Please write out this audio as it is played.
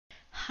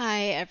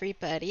Hi,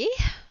 everybody.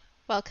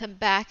 Welcome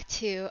back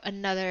to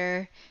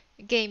another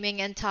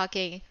gaming and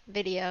talking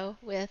video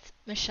with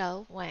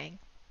Michelle Wang.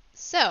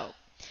 So,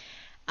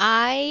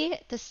 I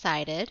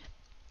decided,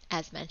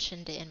 as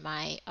mentioned in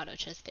my auto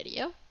chess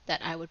video,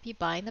 that I would be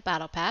buying the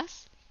Battle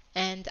Pass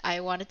and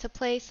I wanted to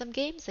play some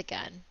games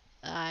again.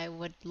 I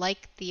would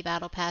like the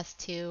Battle Pass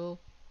to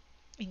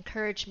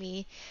encourage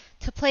me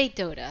to play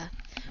Dota,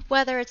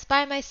 whether it's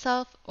by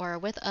myself or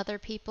with other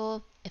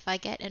people if I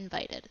get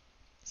invited.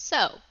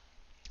 So,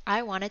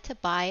 I wanted to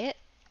buy it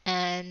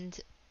and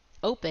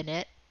open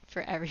it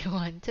for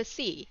everyone to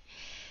see.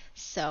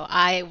 So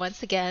I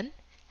once again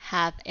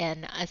have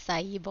an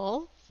acai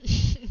bowl.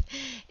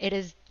 It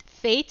is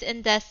fate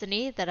and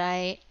destiny that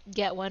I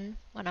get one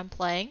when I'm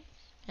playing.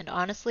 And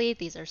honestly,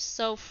 these are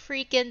so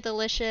freaking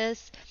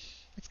delicious.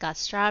 It's got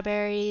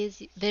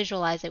strawberries.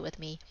 Visualize it with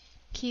me.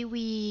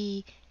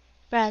 Kiwi,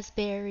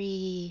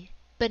 raspberry,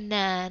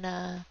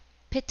 banana,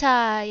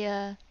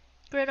 pitaya,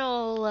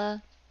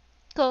 granola,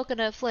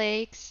 coconut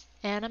flakes,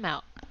 and I'm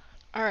out.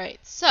 Alright,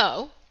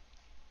 so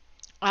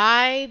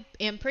I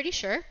am pretty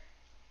sure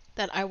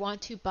that I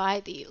want to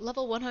buy the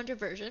level 100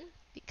 version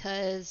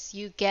because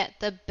you get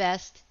the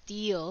best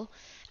deal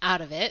out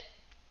of it,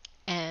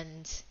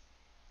 and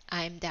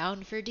I'm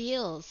down for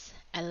deals.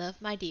 I love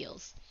my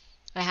deals.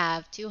 I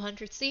have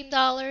 200 Steam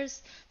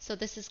dollars, so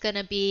this is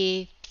gonna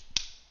be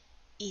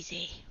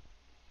easy.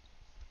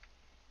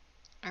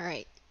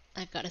 Alright,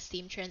 I've got a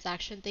Steam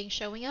transaction thing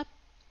showing up.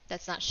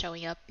 That's not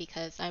showing up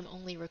because I'm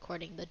only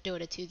recording the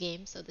Dota 2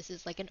 game, so this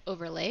is like an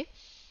overlay. I'm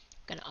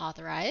gonna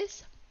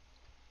authorize.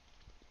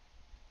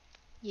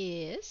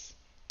 Yes.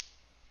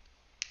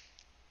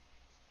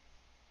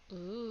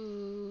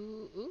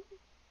 Ooh.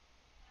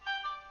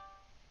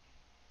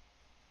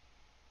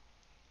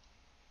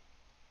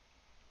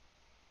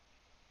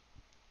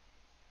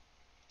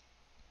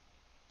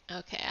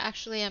 Okay,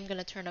 actually I'm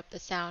gonna turn up the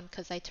sound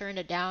because I turned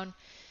it down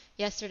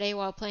yesterday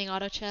while playing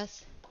auto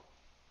chess.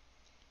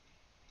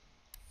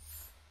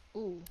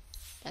 Ooh,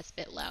 that's a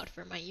bit loud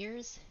for my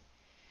ears.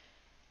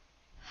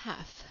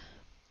 Half.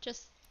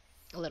 Just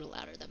a little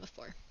louder than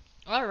before.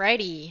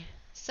 Alrighty.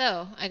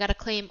 So, I gotta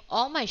claim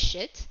all my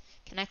shit.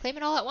 Can I claim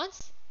it all at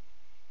once?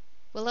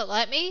 Will it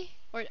let me?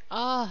 Or,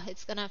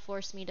 it's gonna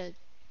force me to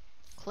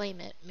claim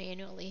it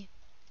manually.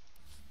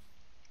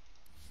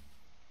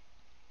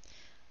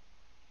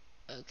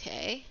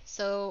 Okay,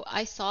 so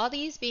I saw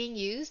these being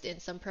used in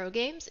some pro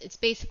games. It's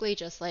basically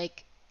just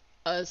like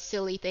a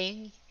silly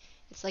thing.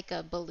 It's like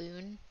a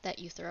balloon that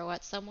you throw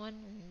at someone,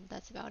 and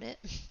that's about it.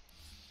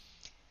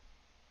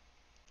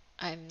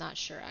 I'm not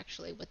sure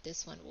actually what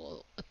this one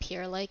will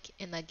appear like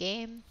in the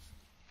game.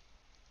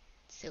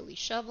 Silly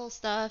shovel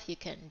stuff. You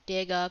can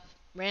dig up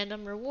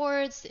random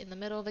rewards in the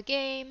middle of a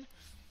game.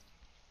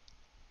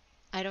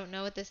 I don't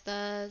know what this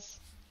does.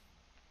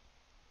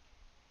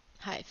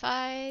 High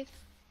five.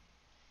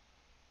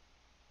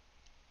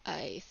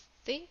 I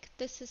think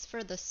this is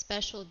for the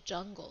special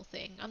jungle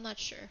thing. I'm not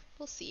sure.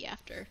 We'll see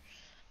after.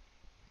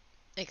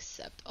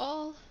 Accept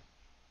all.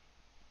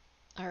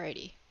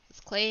 Alrighty, let's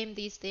claim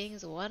these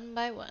things one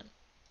by one.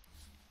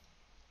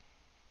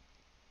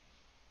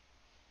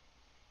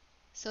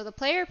 So the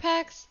player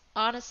packs,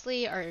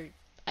 honestly, are,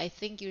 I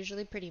think,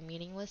 usually pretty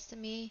meaningless to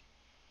me.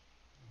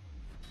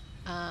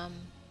 So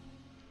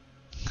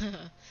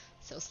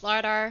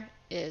Slardar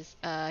is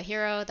a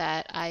hero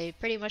that I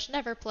pretty much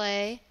never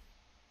play.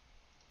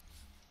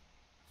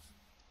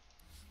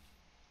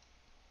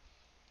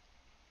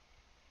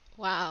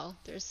 Wow,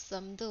 there's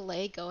some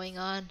delay going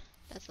on.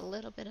 That's a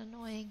little bit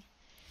annoying.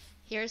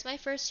 Here's my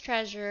first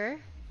treasure.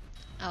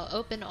 I'll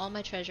open all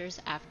my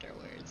treasures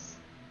afterwards.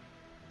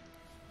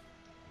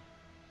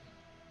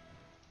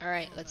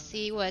 Alright, let's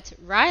see what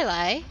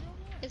Riley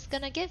is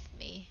gonna give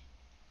me.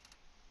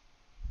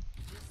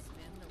 Just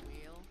spin the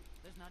wheel.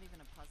 There's not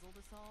even a puzzle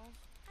to solve.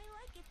 I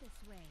like it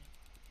this way.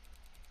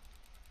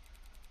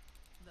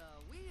 The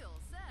wheel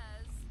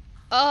says...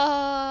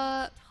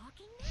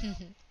 Talking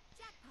now?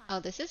 Jackpot. Oh,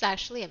 this is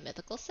actually a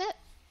mythical set?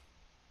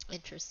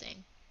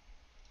 Interesting.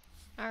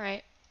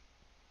 Alright.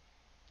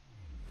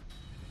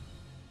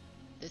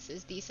 This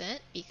is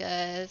decent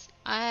because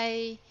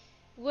I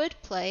would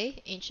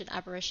play Ancient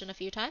Apparition a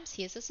few times.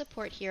 He is a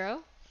support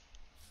hero.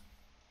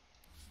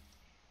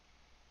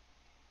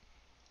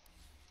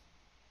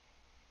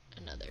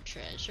 Another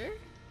treasure.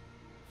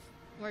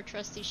 More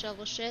trusty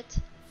shovel shit.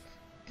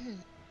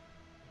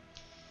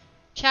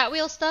 Chat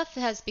wheel stuff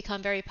has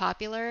become very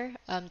popular.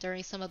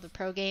 During some of the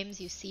pro games,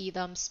 you see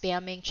them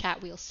spamming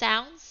chat wheel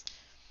sounds,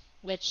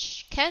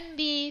 which can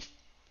be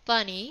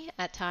funny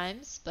at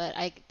times, but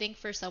I think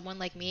for someone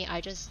like me,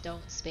 I just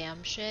don't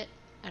spam shit.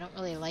 I don't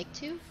really like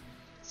to.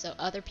 So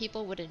other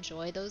people would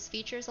enjoy those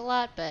features a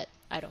lot, but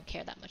I don't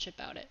care that much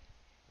about it.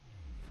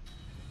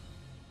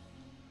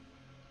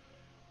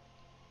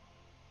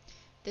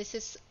 This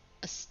is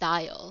a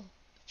style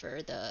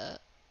for the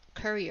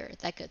courier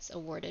that gets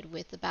awarded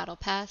with the battle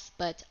pass,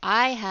 but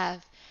I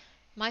have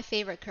my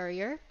favorite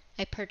courier.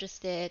 I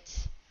purchased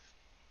it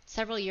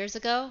several years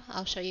ago.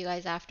 I'll show you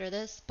guys after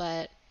this,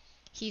 but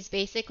he's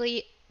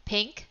basically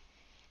pink,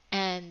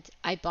 and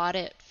I bought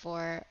it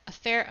for a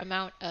fair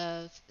amount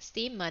of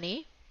Steam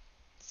money.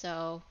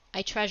 So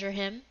I treasure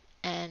him,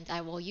 and I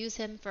will use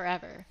him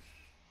forever.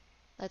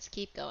 Let's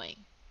keep going.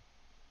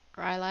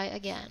 Rylai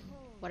again.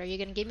 What are you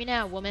gonna give me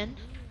now, woman?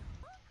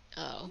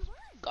 Oh, You won.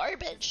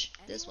 garbage.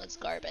 This Anyone one's lose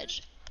here?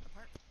 garbage.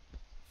 Apart.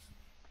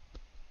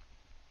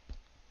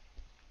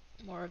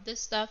 More of this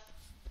stuff.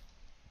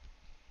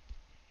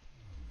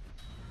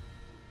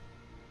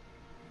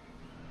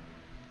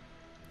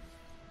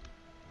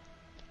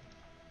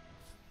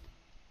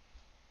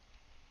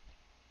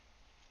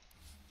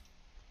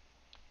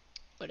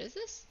 What is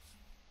this?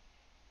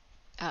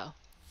 Oh.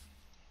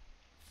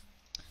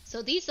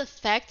 So these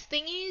effect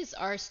thingies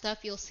are stuff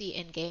you'll see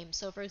in game.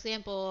 So for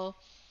example,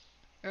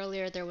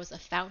 earlier there was a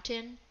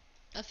fountain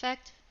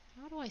effect.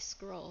 How do I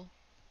scroll?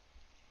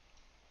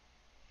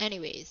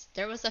 Anyways,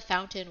 there was a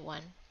fountain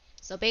one.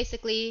 So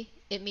basically,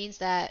 it means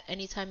that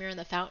anytime you're in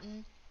the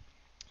fountain,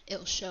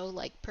 it'll show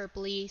like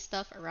purpley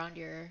stuff around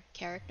your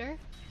character.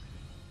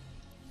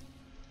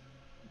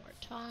 More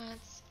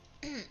taunts.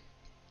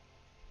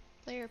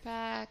 Player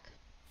pack.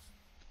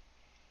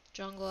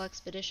 Jungle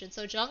Expedition.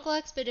 So Jungle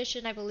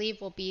Expedition, I believe,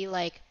 will be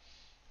like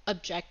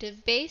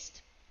objective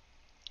based.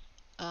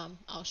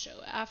 I'll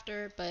show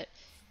after, but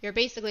you're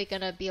basically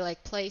gonna be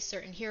like play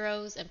certain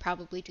heroes and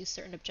probably do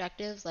certain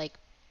objectives like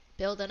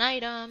build an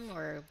item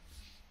or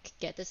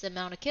get this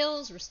amount of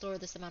kills, restore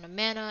this amount of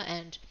mana,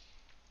 and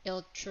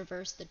it'll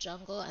traverse the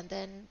jungle, and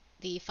then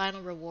the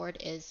final reward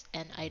is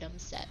an item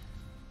set.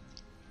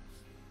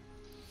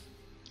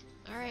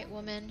 Alright,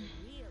 woman.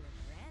 The wheel of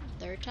random.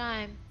 Third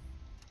time.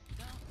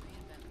 Don't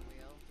reinvent the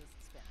wheel,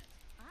 just spin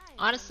it.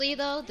 I Honestly reinvented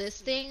though,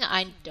 this wheel. thing,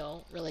 I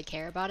don't really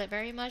care about it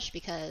very much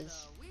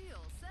because The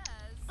wheel says.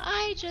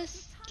 I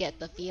just get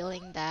the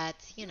feeling that,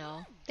 you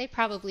know, they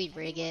probably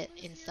rig it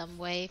in some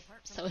way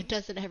so it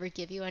doesn't ever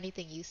give you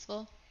anything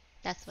useful.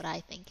 That's what I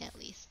think, at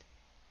least.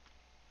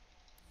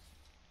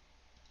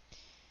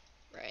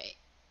 Right.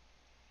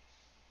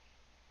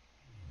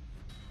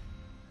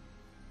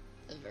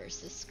 The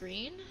versus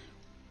screen.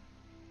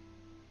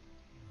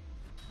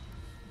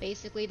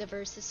 Basically, the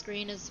versus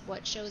screen is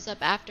what shows up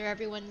after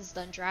everyone's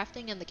done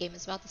drafting and the game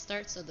is about to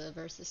start, so the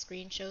versus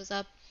screen shows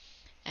up,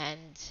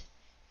 and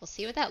we'll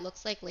see what that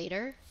looks like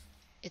later.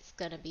 It's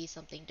gonna be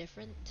something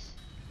different.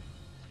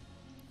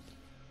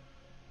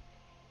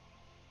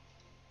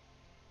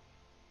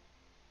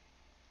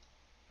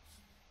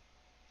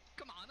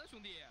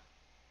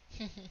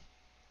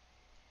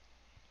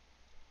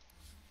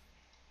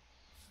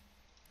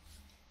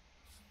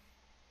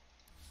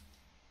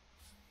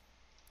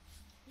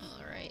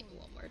 Alright,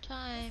 one more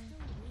time.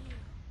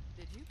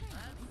 Did you pay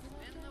money for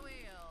that? Spin the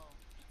wheel.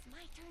 It's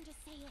my turn to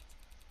say it.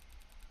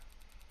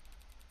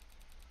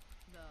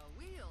 The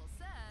wheel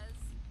says.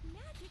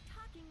 Magic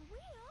talking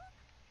wheel.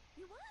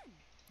 You won.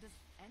 Does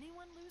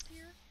anyone lose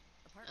here?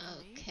 Apart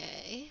from me?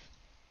 Okay.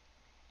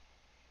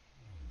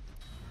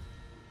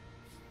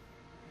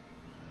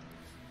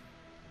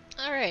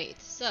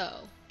 Alright,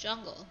 so,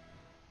 jungle.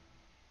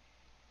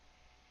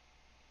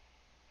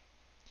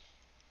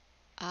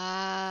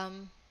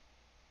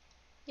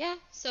 Yeah,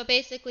 so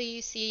basically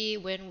you see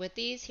win with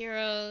these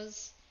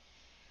heroes,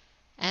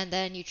 and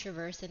then you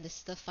traverse, and this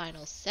is the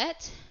final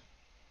set.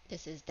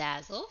 This is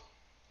Dazzle.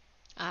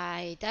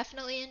 I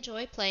definitely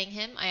enjoy playing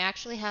him. I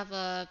actually have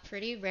a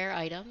pretty rare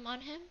item on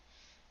him.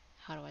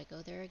 How do I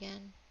go there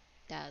again?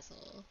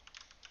 Dazzle.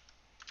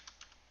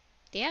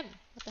 Damn,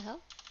 what the hell?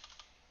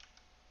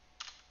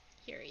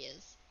 Here he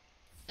is.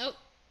 Oh,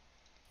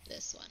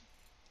 this one.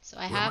 So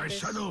I Where have my this.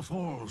 shadow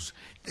falls,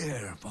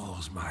 there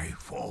falls my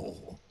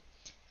fall.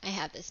 I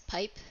have this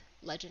pipe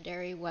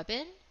legendary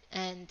weapon,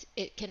 and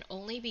it can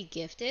only be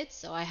gifted,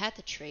 so I had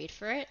to trade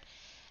for it.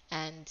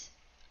 And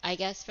I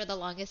guess for the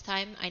longest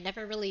time, I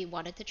never really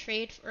wanted to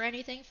trade for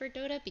anything for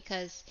Dota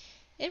because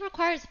it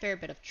requires a fair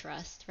bit of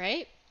trust,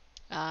 right?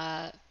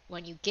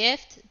 When you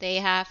gift, they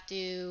have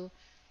to,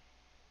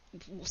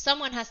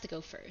 someone has to go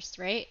first,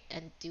 right?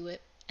 And do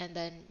it, and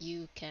then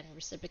you can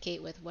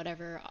reciprocate with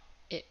whatever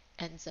it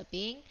ends up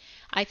being.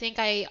 I think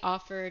I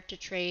offered to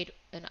trade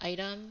an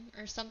item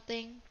or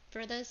something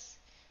for this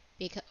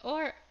because,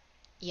 or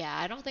yeah,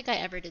 I don't think I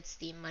ever did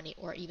Steam money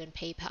or even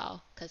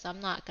PayPal because I'm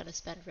not gonna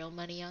spend real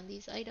money on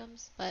these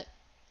items. But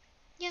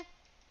yeah,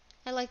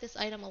 I like this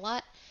item a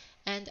lot.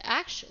 And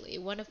actually,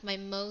 one of my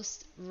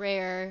most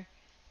rare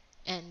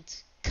and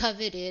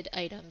coveted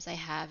items I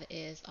have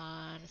is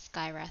on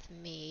Skywrath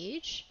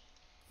Mage.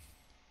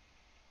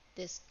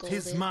 This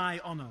Tis golden. my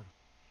honor.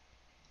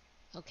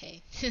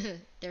 Okay,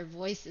 their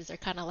voices are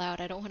kind of loud.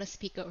 I don't want to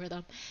speak over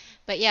them.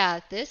 But yeah,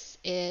 this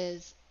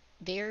is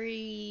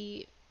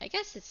very, I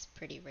guess it's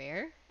pretty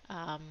rare.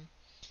 I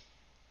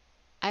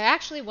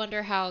actually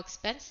wonder how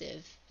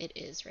expensive it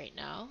is right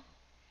now.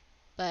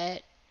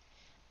 But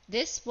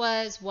this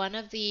was one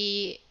of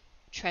the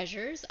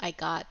treasures I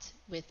got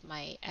with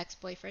my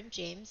ex-boyfriend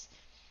James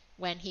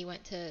when he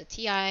went to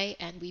TI,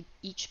 and we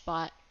each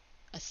bought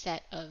a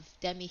set of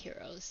demi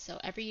heroes. So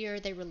every year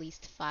they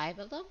released 5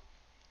 of them.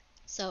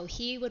 So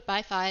he would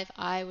buy 5,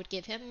 I would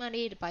give him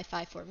money to buy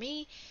 5 for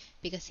me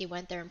because he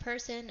went there in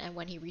person, and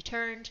when he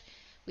returned,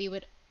 we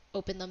would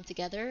open them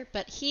together.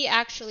 But he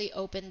actually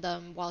opened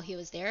them while he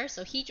was there,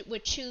 so he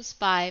would choose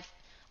 5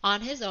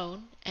 on his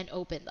own and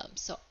open them.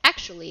 So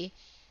actually,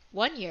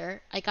 one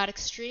year I got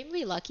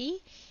extremely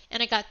lucky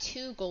and I got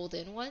 2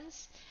 golden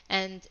ones,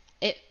 and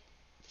it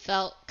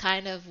felt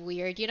kind of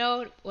weird. You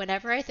know,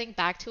 whenever I think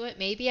back to it,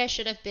 maybe I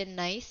should have been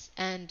nice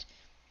and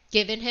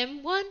given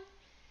him one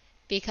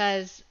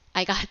because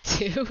I got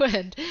 2.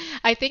 And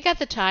I think at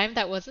the time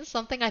that wasn't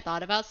something I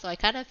thought about, so I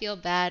kind of feel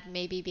bad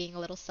maybe being a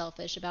little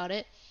selfish about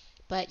it.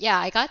 But yeah,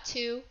 I got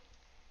 2.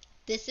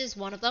 This is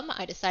one of them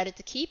I decided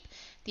to keep.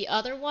 The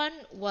other one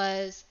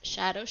was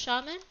Shadow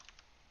Shaman.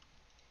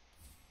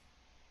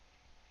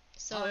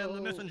 I am the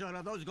So messenger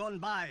of those gone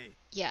by.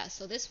 yeah,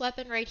 so this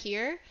weapon right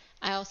here,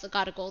 I also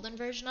got a golden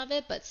version of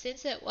it, but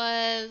since it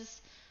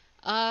was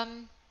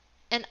um,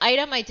 an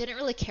item I didn't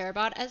really care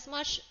about as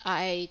much,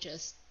 I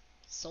just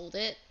sold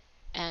it.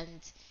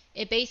 And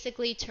it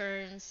basically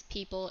turns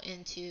people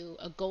into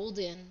a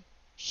golden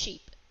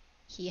sheep.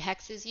 He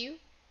hexes you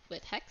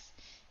with hex.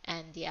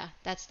 And yeah,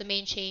 that's the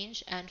main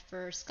change. And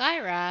for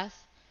Skywrath,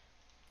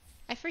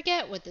 I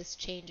forget what this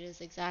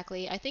changes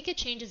exactly. I think it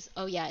changes,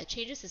 oh yeah, it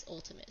changes his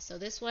ultimate. So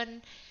this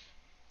one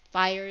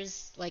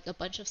fires like a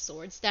bunch of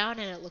swords down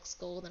and it looks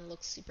gold and it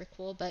looks super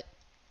cool. But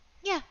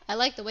yeah, I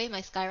like the way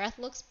my Skywrath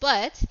looks.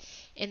 But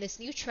in this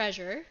new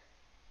treasure,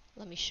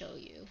 let me show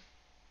you.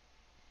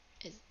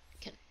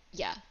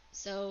 Yeah,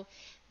 so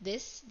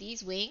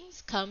these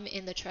wings come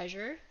in the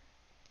treasure,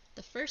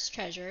 the first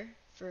treasure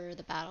for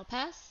the battle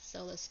pass.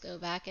 So let's go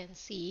back and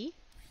see.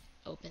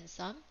 Open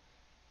some.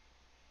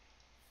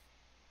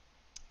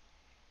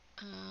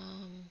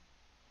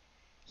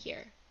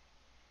 Here.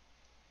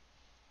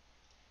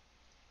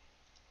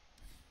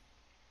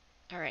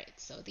 Alright,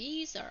 so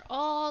these are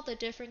all the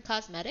different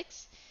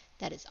cosmetics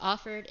that is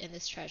offered in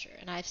this treasure.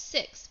 And I have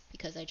 6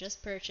 because I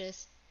just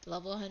purchased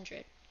level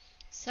 100.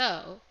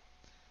 So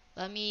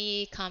let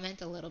me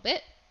comment a little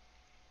bit.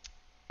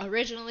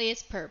 Originally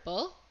it's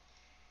purple,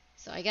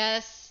 so I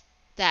guess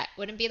that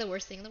wouldn't be the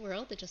worst thing in the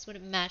world. It just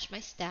wouldn't match my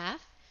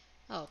staff.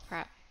 Oh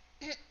crap.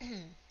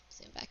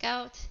 Zoom back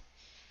out.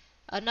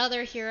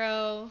 Another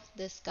hero,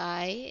 this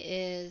guy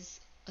is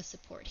a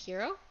support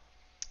hero,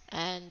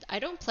 and I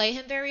don't play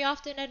him very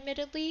often,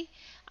 admittedly.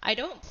 I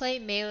don't play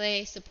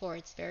melee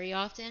supports very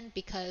often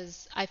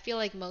because I feel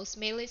like most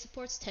melee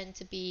supports tend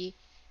to be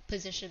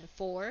position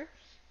 4,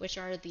 which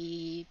are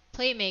the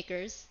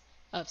playmakers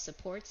of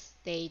supports.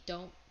 They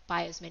don't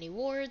buy as many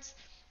wards.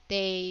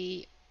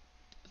 They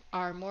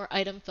are more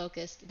item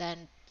focused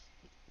than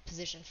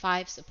position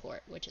 5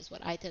 support, which is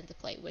what I tend to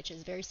play, which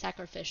is very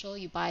sacrificial.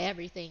 You buy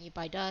everything. You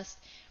buy dust,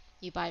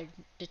 you buy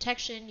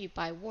detection, you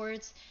buy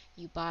wards,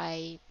 you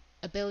buy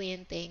a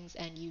billion things,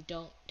 and you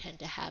don't tend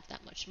to have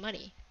that much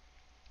money.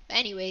 But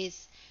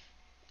anyways,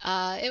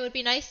 it would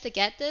be nice to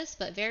get this,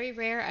 but very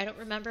rare. I don't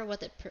remember what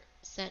the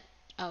percent...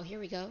 Oh, here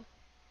we go.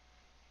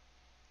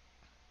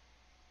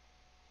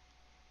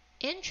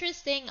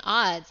 Interesting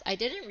odds. I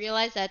didn't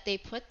realize that they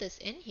put this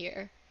in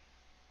here.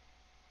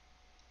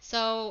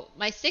 So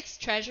my 6th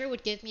treasure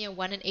would give me a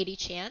 1 in 80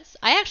 chance.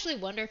 I actually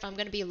wonder if I'm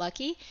going to be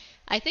lucky.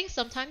 I think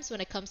sometimes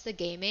when it comes to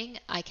gaming,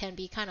 I can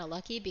be kind of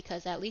lucky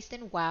because at least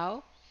in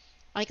WoW,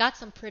 I got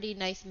some pretty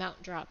nice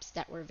mount drops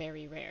that were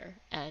very rare,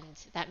 and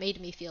that made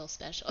me feel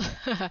special.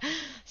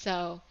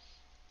 So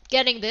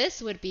getting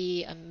this would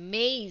be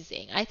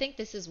amazing. I think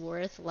this is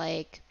worth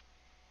like...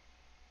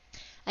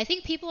 I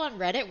think people on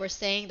Reddit were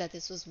saying that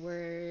this was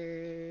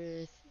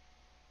worth...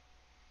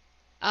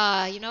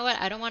 you know what?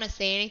 I don't want to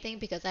say anything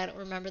because I don't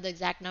remember the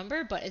exact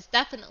number, but it's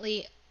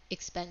definitely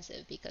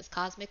expensive because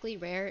cosmically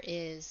rare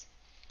is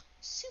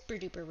super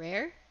duper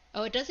rare.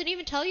 Oh, it doesn't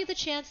even tell you the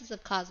chances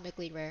of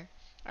cosmically rare.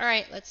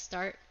 Alright, let's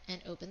start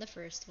and open the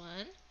first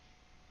one.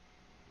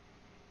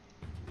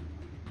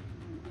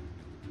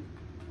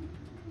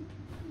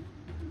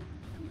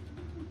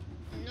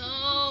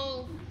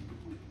 No!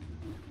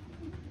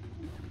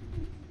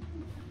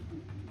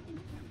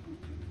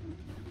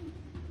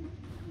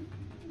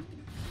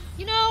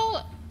 You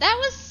know, that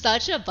was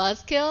such a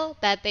buzzkill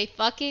that they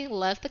fucking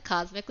left the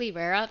cosmically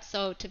rare up.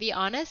 So to be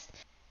honest,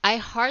 I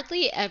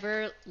hardly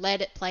ever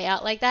let it play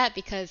out like that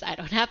because I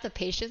don't have the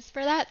patience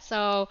for that.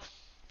 So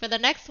for the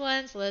next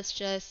ones, let's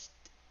just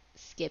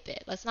skip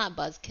it. Let's not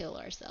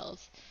buzzkill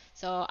ourselves.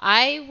 So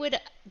I would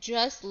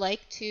just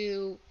like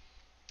to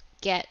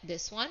get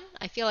this one.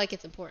 I feel like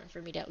it's important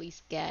for me to at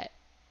least get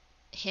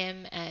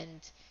him and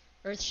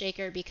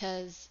Earthshaker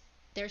because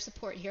they're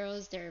support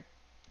heroes. They're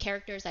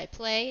characters I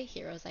play,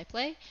 heroes I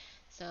play.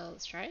 So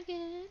let's try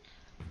again.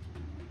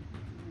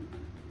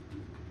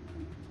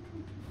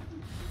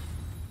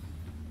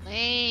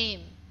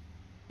 Lame.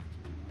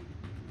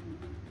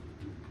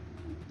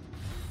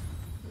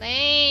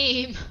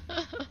 Lame.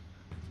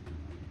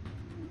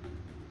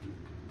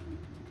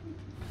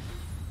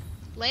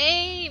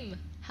 Lame.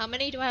 How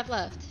many do I have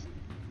left?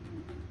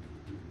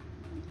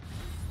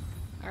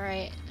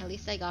 Alright, at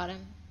least I got him.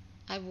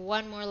 I have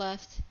 1 more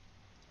left.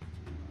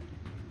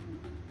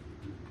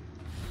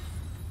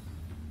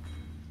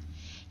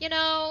 You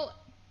know,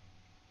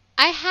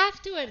 I have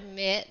to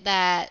admit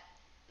that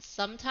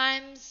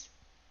sometimes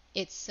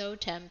it's so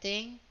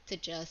tempting to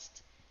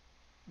just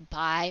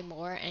buy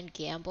more and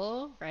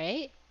gamble,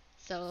 right?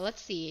 So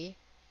let's see.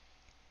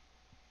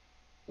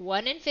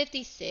 1 in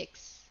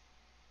 56.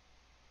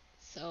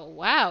 So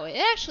wow, it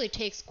actually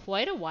takes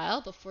quite a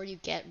while before you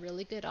get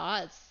really good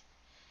odds.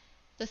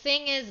 The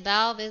thing is,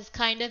 Valve is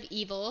kind of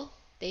evil.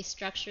 They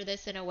structure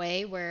this in a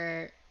way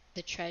where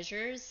the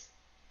treasures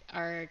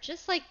are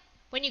just like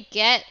when you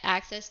get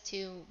access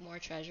to more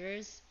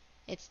treasures,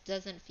 it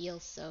doesn't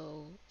feel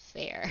so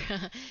fair.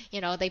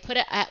 They put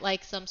it at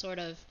like some sort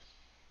of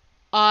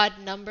odd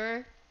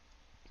number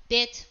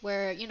bit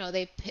where,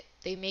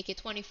 they make it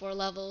 24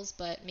 levels,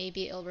 but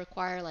maybe it'll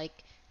require like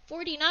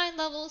 49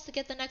 levels to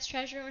get the next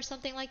treasure or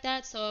something like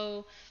that.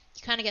 So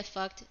you kind of get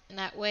fucked in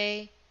that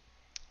way.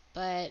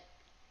 But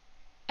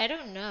I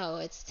don't know.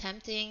 It's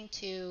tempting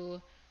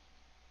to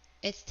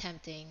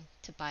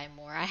buy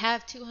more. I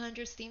have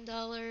 200 Steam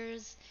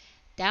dollars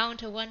down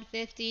to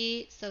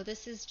 150. So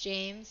this is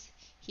James.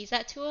 He's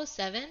at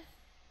 207.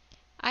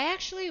 I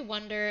actually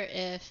wonder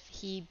if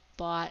he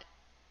bought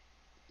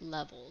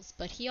levels,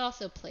 but he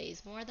also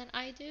plays more than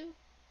I do.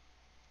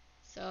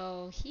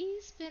 So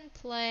he's been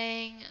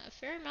playing a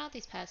fair amount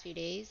these past few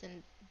days,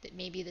 and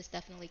maybe this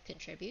definitely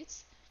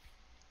contributes.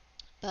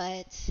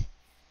 But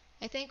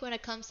I think when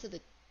it comes to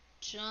the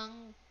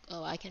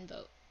oh, I can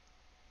vote.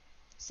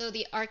 So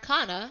the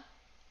Arcana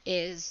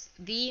is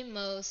the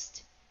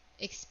most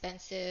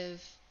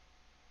expensive.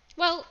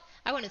 Well,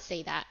 I wouldn't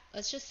say that.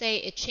 Let's just say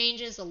it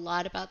changes a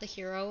lot about the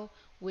hero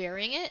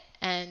wearing it,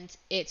 and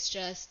it's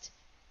just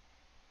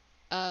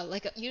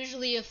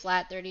usually a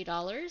flat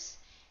 $30.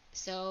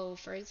 So,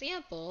 for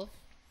example,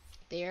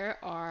 there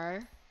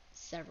are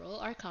several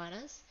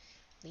Arcanas.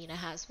 Lena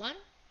has one.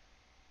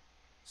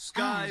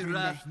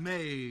 Skywrath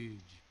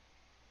Mage.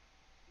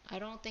 I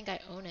don't think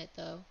I own it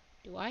though.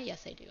 Do I?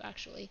 Yes, I do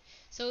actually.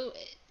 So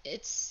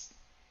it's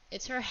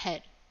her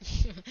head.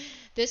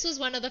 This was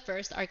one of the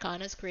first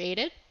Arcanas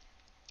created.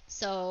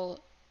 So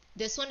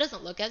this one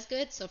doesn't look as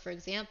good. So for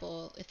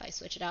example, if I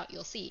switch it out,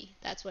 you'll see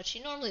that's what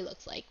she normally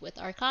looks like. With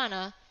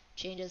Arcana,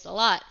 changes a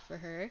lot for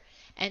her,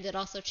 and it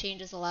also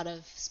changes a lot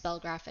of spell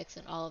graphics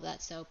and all of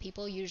that. So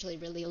people usually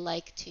really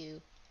like to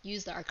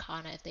use the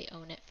Arcana if they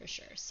own it for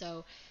sure.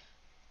 So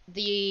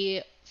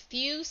the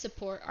few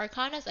support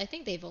Arcanas, I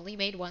think they've only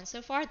made one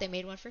so far. They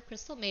made one for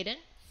Crystal Maiden,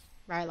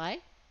 Rylai,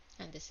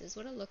 and this is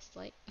what it looks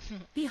like.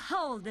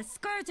 Behold the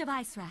Scourge of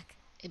Icewrack.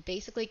 It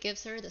basically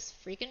gives her this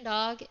freaking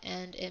dog,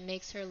 and it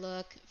makes her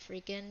look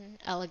freaking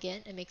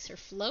elegant. It makes her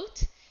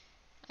float.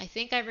 I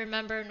think I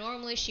remember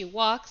normally she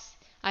walks.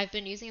 I've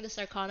been using this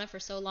Arcana for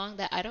so long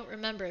that I don't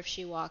remember if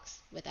she walks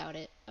without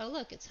it. Oh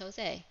look, it's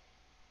Jose.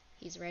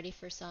 He's ready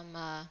for some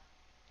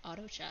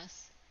auto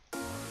chess.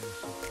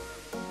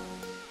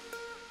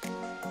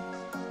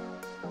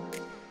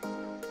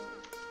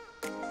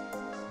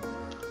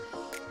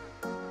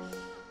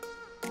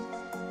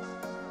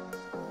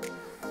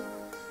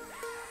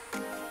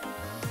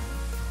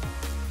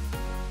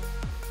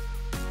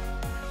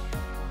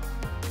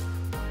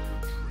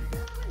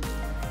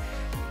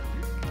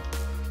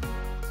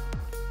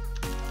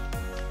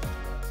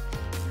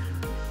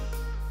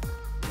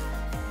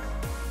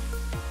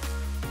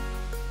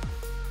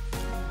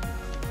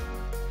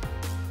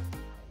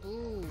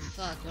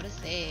 Fuck, what a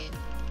save.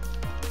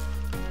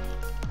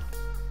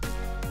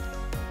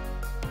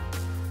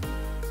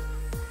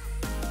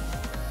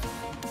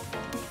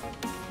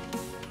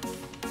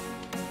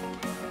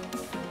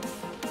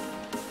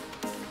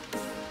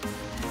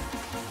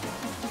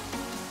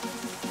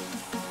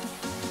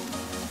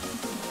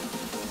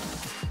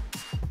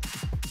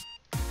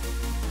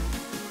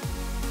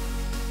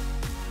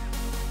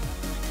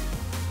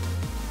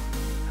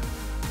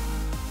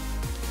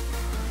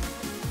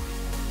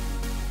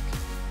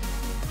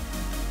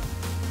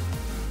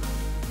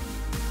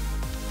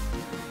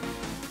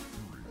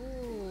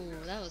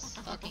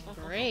 Fucking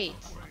great.